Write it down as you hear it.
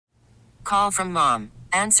Call from mom.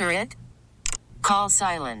 Answer it. Call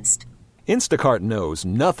silenced. Instacart knows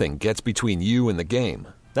nothing gets between you and the game.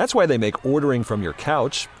 That's why they make ordering from your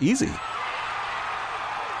couch easy.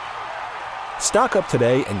 Stock up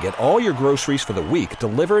today and get all your groceries for the week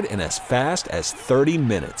delivered in as fast as 30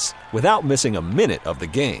 minutes without missing a minute of the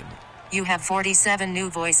game. You have 47 new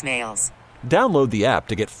voicemails. Download the app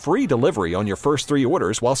to get free delivery on your first 3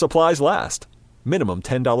 orders while supplies last. Minimum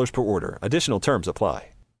 $10 per order. Additional terms apply.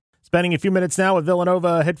 Spending a few minutes now with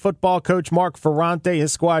Villanova head football coach Mark Ferrante.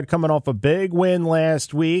 His squad coming off a big win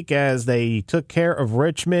last week as they took care of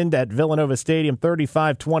Richmond at Villanova Stadium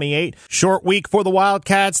 35-28. Short week for the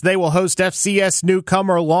Wildcats. They will host FCS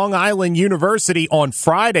newcomer Long Island University on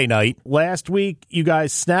Friday night. Last week, you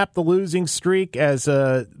guys snapped the losing streak as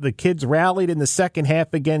the kids rallied in the second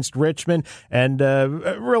half against Richmond, and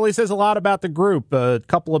really says a lot about the group. A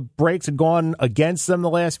couple of breaks had gone against them the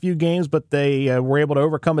last few games, but they were able to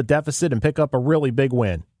overcome a deficit and pick up a really big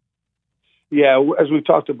win. Yeah, as we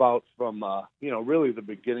talked about from, really the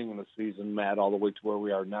beginning of the season, Matt, all the way to where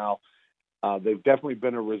we are now, they've definitely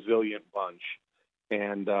been a resilient bunch.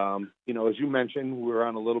 And, as you mentioned, we were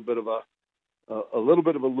on a little bit of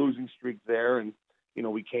a losing streak there. And,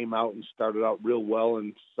 we came out and started out real well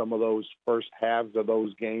in some of those first halves of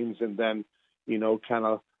those games and then, kind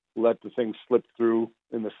of let the thing slip through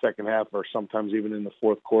in the second half or sometimes even in the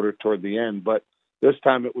fourth quarter toward the end. But this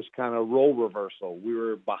time it was kind of role reversal. We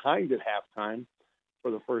were behind at halftime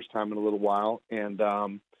for the first time in a little while. And,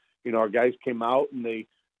 our guys came out and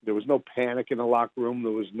there was no panic in the locker room.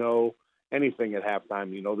 There was no anything at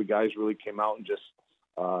halftime. The guys really came out and just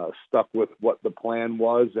stuck with what the plan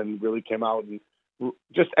was and really came out and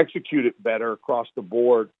just executed better across the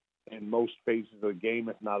board in most phases of the game,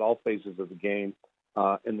 if not all phases of the game,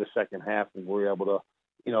 in the second half. And we were able to,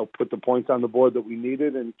 put the points on the board that we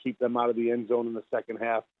needed and keep them out of the end zone in the second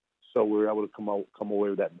half. So we were able to come away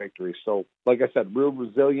with that victory. So, like I said, real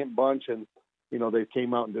resilient bunch, and, they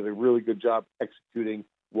came out and did a really good job executing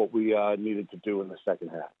what we needed to do in the second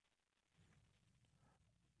half.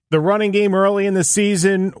 The running game early in the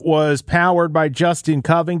season was powered by Justin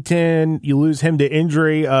Covington. You lose him to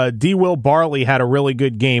injury. D. Will Barley had a really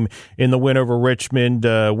good game in the win over Richmond,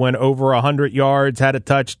 went over 100 yards, had a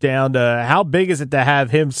touchdown. How big is it to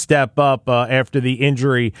have him step up after the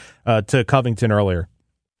injury to Covington earlier?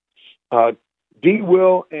 D.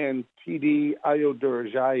 Will and T.D.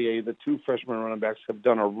 Ayodurajaye, the two freshman running backs, have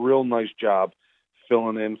done a real nice job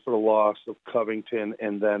filling in for the loss of Covington.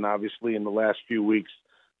 And then obviously in the last few weeks,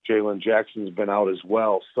 Jalen Jackson's been out as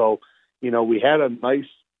well. So, we had a nice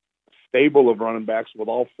stable of running backs with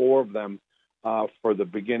all four of them for the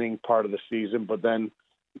beginning part of the season. But then,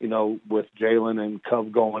 with Jalen and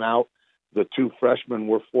Cov going out, the two freshmen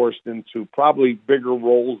were forced into probably bigger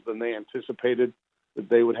roles than they anticipated that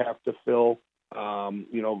they would have to fill,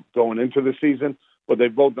 going into the season. But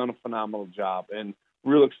they've both done a phenomenal job. And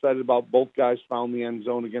real excited about both guys found the end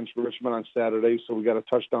zone against Richmond on Saturday, so we got a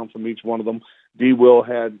touchdown from each one of them. D. Will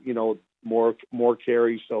had, more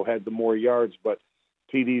carries, so had the more yards, but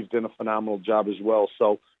TD's done a phenomenal job as well.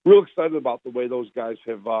 So real excited about the way those guys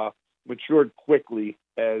have matured quickly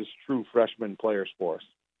as true freshman players for us.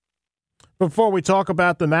 Before we talk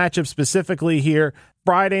about the matchup specifically here,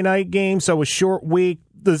 Friday night game, so a short week,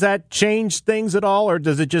 does that change things at all, or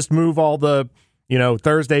does it just move all the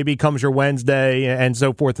Thursday becomes your Wednesday and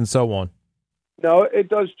so forth and so on? No, it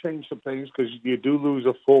does change some things because you do lose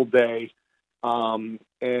a full day.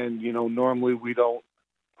 Normally we don't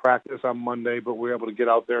practice on Monday, but we're able to get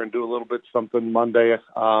out there and do a little bit something Monday.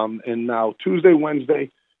 And now Tuesday,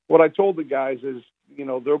 Wednesday, what I told the guys is,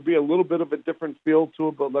 there'll be a little bit of a different feel to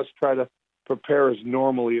it, but let's try to prepare as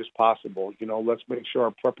normally as possible. Let's make sure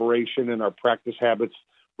our preparation and our practice habits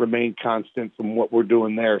remain constant from what we're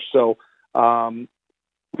doing there. So,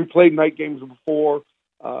 we played night games before,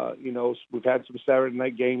 we've had some Saturday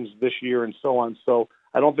night games this year and so on. So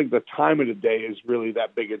I don't think the time of the day is really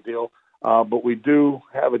that big a deal. But we do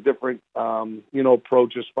have a different,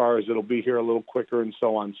 approach as far as it'll be here a little quicker and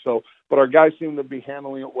so on. So, but our guys seem to be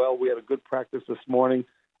handling it well. We had a good practice this morning.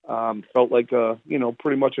 Felt like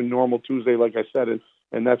pretty much a normal Tuesday, like I said,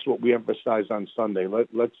 and that's what we emphasize on Sunday.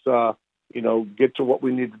 Let's get to what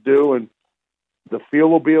we need to do, and the feel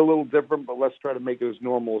will be a little different, but let's try to make it as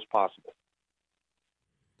normal as possible.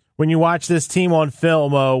 When you watch this team on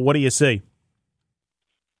film, what do you see?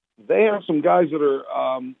 They have some guys that are,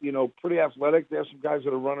 pretty athletic. They have some guys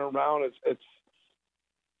that are running around.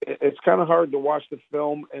 It's kind of hard to watch the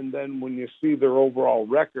film, and then when you see their overall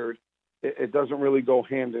record, it doesn't really go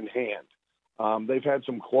hand in hand. They've had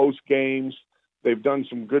some close games. They've done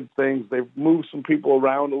some good things. They've moved some people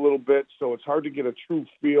around a little bit, so it's hard to get a true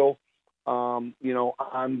feel on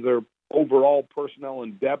their overall personnel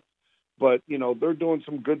and depth. But, they're doing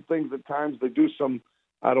some good things at times. They do some,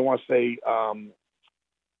 I don't want to say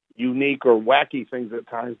unique or wacky things at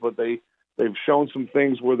times, but they've shown some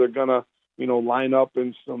things where they're going to, line up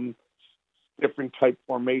in some different type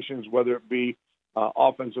formations, whether it be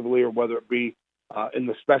offensively or whether it be in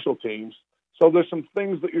the special teams. So there's some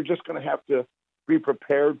things that you're just going to have to be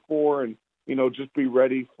prepared for and, just be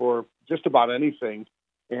ready for just about anything.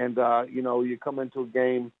 And, you come into a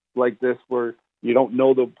game like this where you don't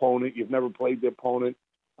know the opponent, you've never played the opponent.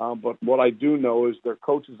 But what I do know is their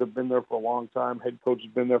coaches have been there for a long time. Head coach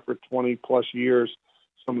has been there for 20-plus years.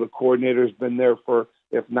 Some of the coordinators have been there for,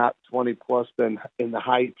 if not 20-plus, then in the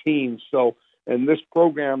high teens. So, and this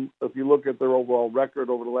program, if you look at their overall record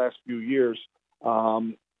over the last few years,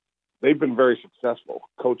 they've been very successful.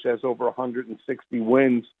 Coach has over 160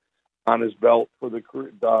 wins on his belt for the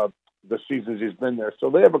seasons he's been there. So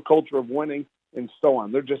they have a culture of winning and so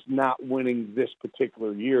on. They're just not winning this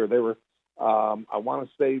particular year. They were, I want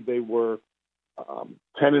to say they were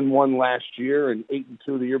 10-1 last year and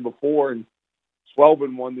 8-2 the year before and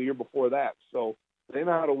 12-1 the year before that. So they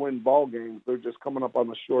know how to win ball games. They're just coming up on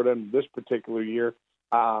the short end of this particular year.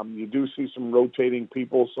 You do see some rotating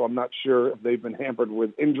people, so I'm not sure if they've been hampered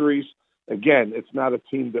with injuries. Again, it's not a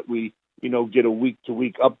team that we, get a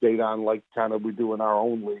week-to-week update on like kind of we do in our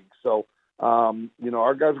own league. So,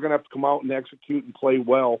 our guys are going to have to come out and execute and play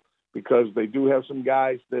well because they do have some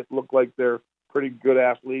guys that look like they're pretty good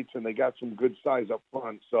athletes and they got some good size up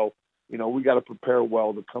front. So, we got to prepare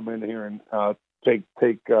well to come in here and take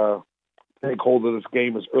hold of this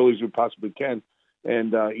game as early as we possibly can.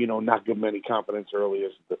 And, not give them any confidence early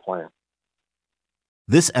is the plan.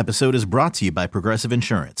 This episode is brought to you by Progressive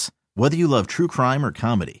Insurance. Whether you love true crime or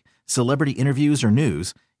comedy, celebrity interviews or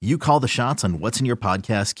news, you call the shots on what's in your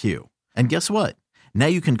podcast queue. And guess what? Now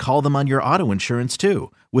you can call them on your auto insurance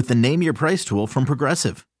too with the Name Your Price tool from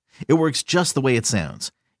Progressive. It works just the way it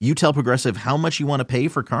sounds. You tell Progressive how much you want to pay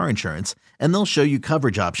for car insurance, and they'll show you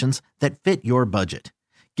coverage options that fit your budget.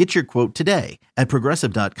 Get your quote today at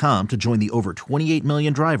Progressive.com to join the over 28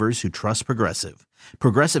 million drivers who trust Progressive.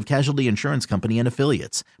 Progressive Casualty Insurance Company and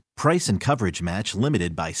Affiliates. Price and coverage match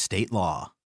limited by state law.